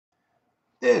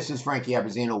This is Frankie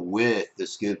Abrazzino with the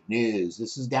Scoop News.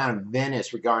 This is down in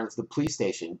Venice regarding the police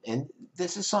station. And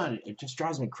this is something, it just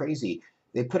drives me crazy.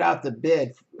 They put out the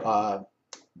bid,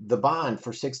 the bond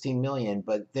for $16 million,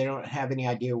 but they don't have any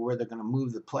idea where they're going to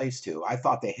move the place to. I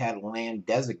thought they had land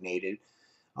designated,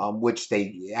 which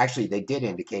they did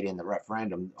indicate in the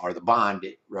referendum or the bond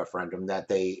referendum that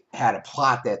they had a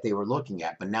plot that they were looking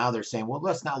at. But now they're saying, well,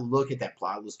 let's not look at that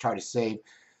plot. Let's try to save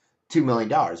 $2 million,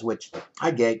 which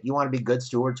I get. You want to be good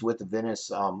stewards with the Venice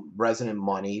resident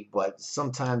money, but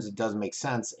sometimes it doesn't make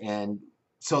sense. And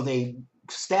so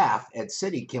staff at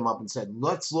City came up and said,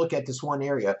 let's look at this one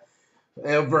area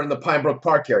over in the Pine Brook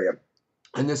Park area.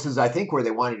 And this is, I think, where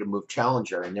they wanted to move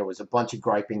Challenger. And there was a bunch of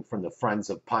griping from the Friends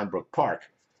of Pine Brook Park.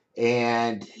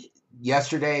 And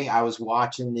yesterday I was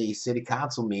watching the city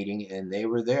council meeting and they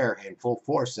were there in full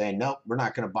force saying, nope, we're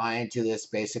not going to buy into this,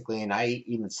 basically. And I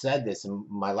even said this in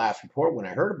my last report when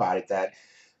I heard about it, that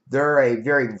they're a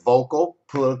very vocal,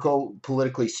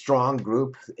 politically strong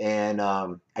group, and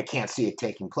I can't see it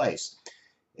taking place.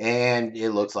 And it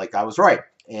looks like I was right.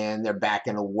 And they're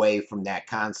backing away from that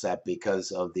concept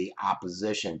because of the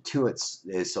opposition to it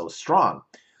is so strong.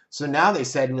 So now they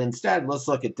said, instead, let's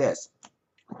look at this.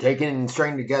 Taking and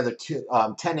stringing together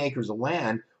 10 acres of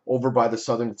land over by the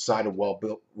southern side of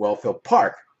Wellfield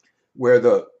Park, where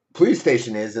the police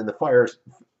station is and the fire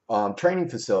training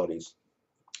facilities.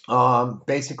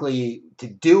 Basically, to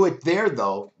do it there,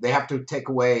 though, they have to take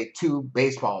away 2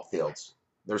 baseball fields.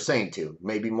 They're saying 2,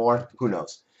 maybe more, who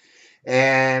knows.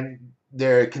 And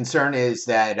their concern is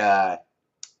that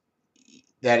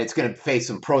it's going to face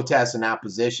some protests and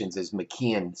oppositions, as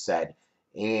McKeon said.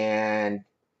 And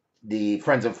the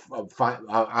Friends of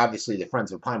obviously the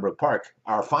Friends of Pine Brook Park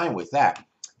are fine with that.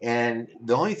 And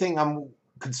the only thing I'm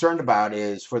concerned about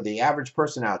is for the average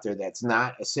person out there that's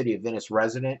not a City of Venice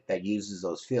resident that uses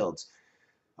those fields.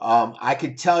 I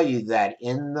could tell you that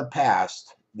in the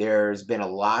past there's been a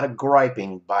lot of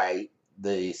griping by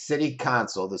the city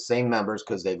council, the same members,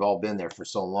 because they've all been there for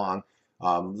so long.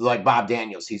 Like Bob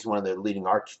Daniels, he's one of the leading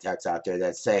architects out there,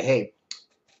 that say, hey,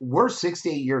 we're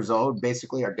 68 years old,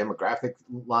 basically our demographic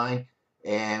line,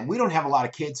 and we don't have a lot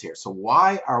of kids here. So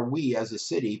why are we as a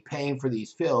city paying for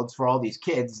these fields for all these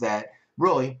kids that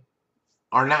really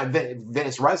are not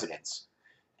Venice residents?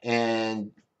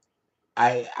 And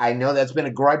I know that's been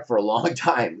a gripe for a long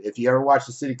time. If you ever watch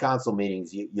the city council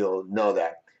meetings, you'll know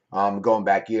that, going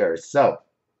back years. So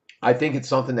I think it's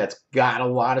something that's got a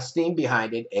lot of steam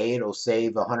behind it. A, it'll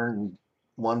save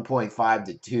 $1.5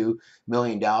 to $2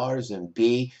 million, and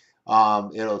B,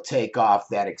 it'll take off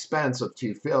that expense of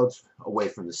 2 fields away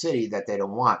from the city that they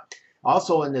don't want.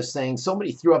 Also in this thing,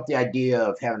 somebody threw up the idea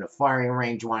of having a firing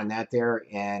range, wanting that there,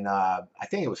 and I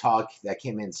think it was Hawk that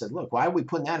came in and said, look, why are we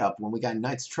putting that up when we got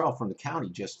Knights Trail from the county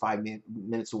just 5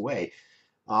 minutes away?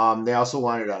 They also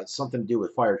wanted something to do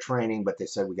with fire training, but they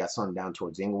said we got something down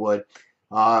towards Inglewood.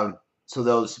 So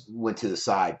those went to the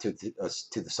side, to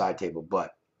the side table.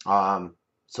 But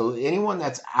so anyone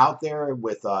that's out there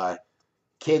with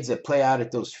kids that play out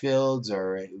at those fields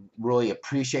or really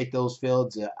appreciate those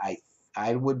fields,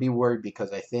 I would be worried,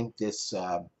 because I think this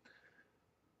has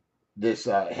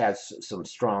some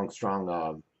strong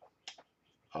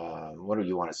what do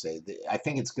you want to say? I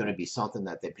think it's going to be something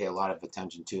that they pay a lot of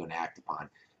attention to and act upon.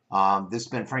 This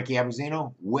has been Frankie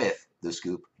Abrazzino with the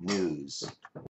Scoop News.